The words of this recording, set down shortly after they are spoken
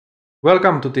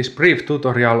Welcome to this brief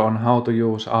tutorial on how to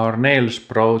use our Nails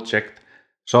project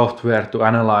software to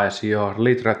analyze your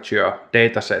literature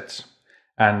datasets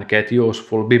and get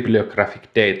useful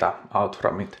bibliographic data out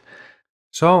from it.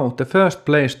 So the first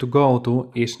place to go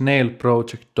to is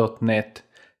nailproject.net.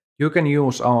 You can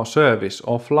use our service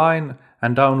offline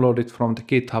and download it from the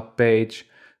GitHub page,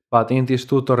 but in this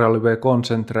tutorial we will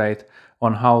concentrate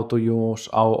on how to use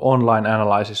our online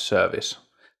analysis service.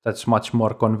 That's much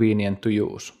more convenient to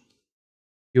use.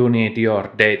 You need your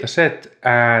dataset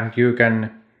and you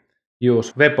can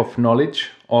use Web of Knowledge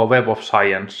or Web of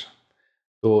Science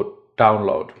to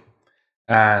download.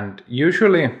 And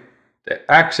usually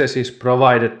the access is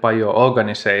provided by your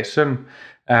organization,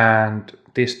 and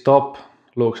this top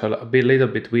looks a little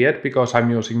bit weird because I'm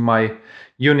using my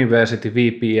university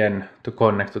VPN to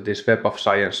connect to this Web of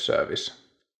Science service.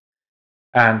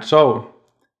 And so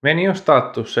when you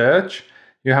start to search,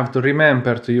 you have to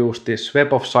remember to use this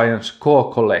Web of Science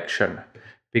core collection,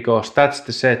 because that's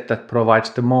the set that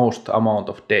provides the most amount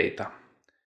of data.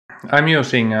 I'm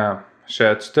using a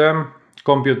search term,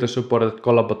 computer-supported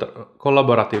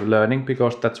collaborative learning,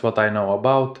 because that's what I know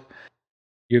about.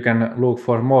 You can look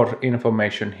for more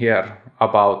information here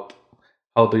about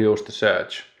how to use the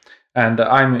search. And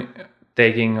I'm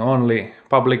taking only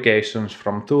publications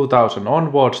from 2000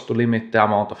 onwards to limit the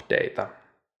amount of data.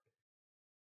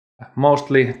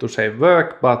 Mostly to save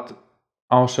work, but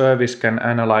our service can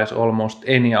analyze almost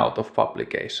any out of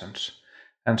publications.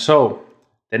 And so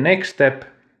the next step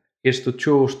is to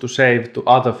choose to save to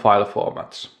other file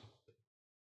formats.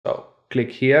 So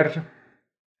click here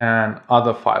and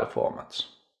other file formats.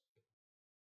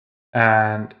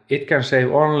 And it can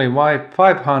save only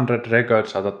 500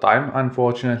 records at a time,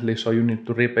 unfortunately, so you need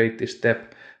to repeat this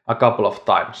step a couple of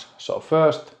times. So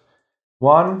first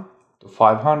 1 to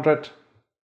 500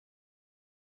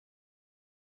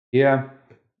 here,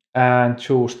 and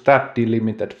choose tab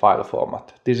delimited file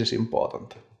format. This is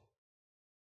important.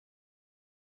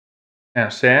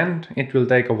 And send. It will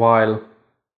take a while.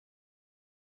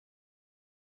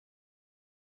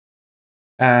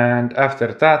 And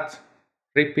after that,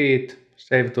 repeat,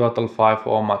 save to other file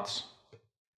formats.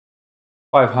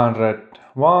 500,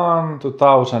 1 to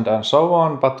 1000 and so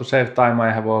on, but to save time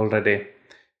I have already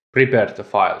prepared the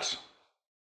files.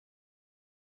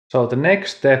 So the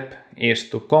next step is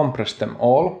to compress them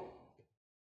all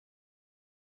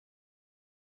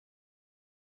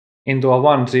into a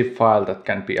one zip file that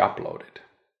can be uploaded.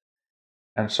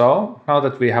 And so now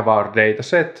that we have our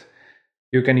dataset,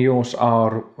 you can use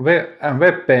our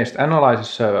web-based analysis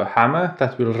server Hammer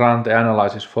that will run the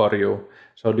analysis for you,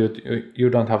 so you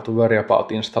don't have to worry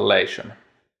about installation.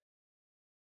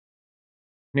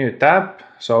 New tab,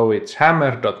 so it's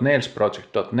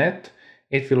hammer.nailsproject.net.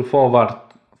 It will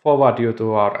forward you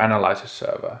to our analysis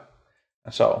server.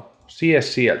 So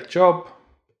cscl job,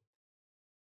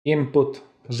 input,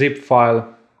 zip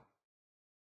file,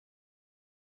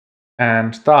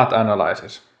 and start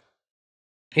analysis.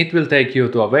 It will take you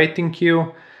to a waiting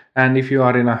queue, and if you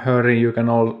are in a hurry, you can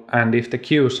and if the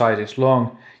queue size is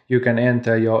long, you can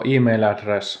enter your email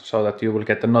address so that you will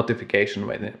get a notification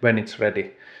when it's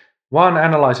ready. One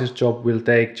analysis job will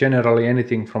take generally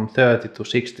anything from 30 to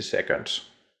 60 seconds.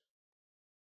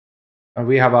 And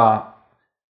we have a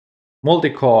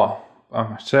multi-core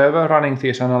server running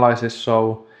this analysis,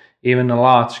 so even a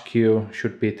large queue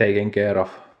should be taken care of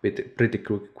pretty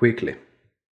quickly.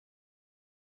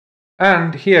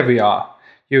 And here we are.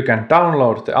 You can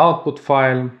download the output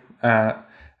file,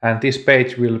 and this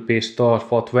page will be stored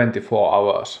for 24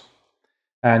 hours.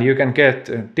 And you can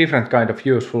get different kind of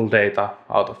useful data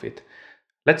out of it.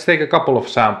 Let's take a couple of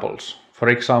samples. For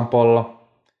example,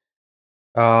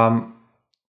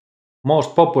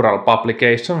 most popular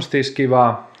publications. This give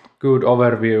a good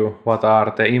overview what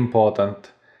are the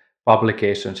important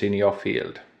publications in your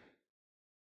field.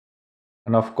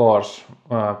 And of course,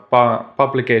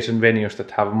 publication venues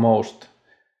that have most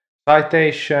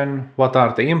citation, what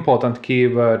are the important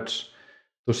keywords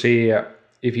to see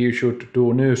if you should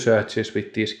do new searches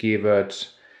with these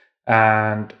keywords.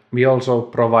 And we also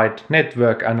provide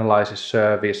network analysis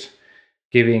service,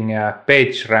 giving a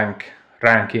page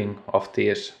ranking of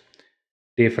these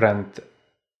different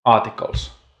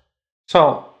articles.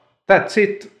 So that's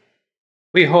it.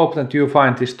 We hope that you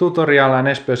find this tutorial and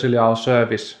especially our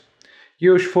service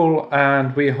useful,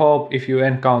 and we hope if you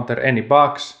encounter any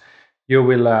bugs, you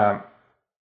will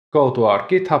go to our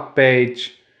GitHub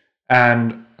page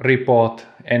and report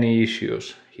any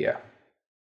issues here.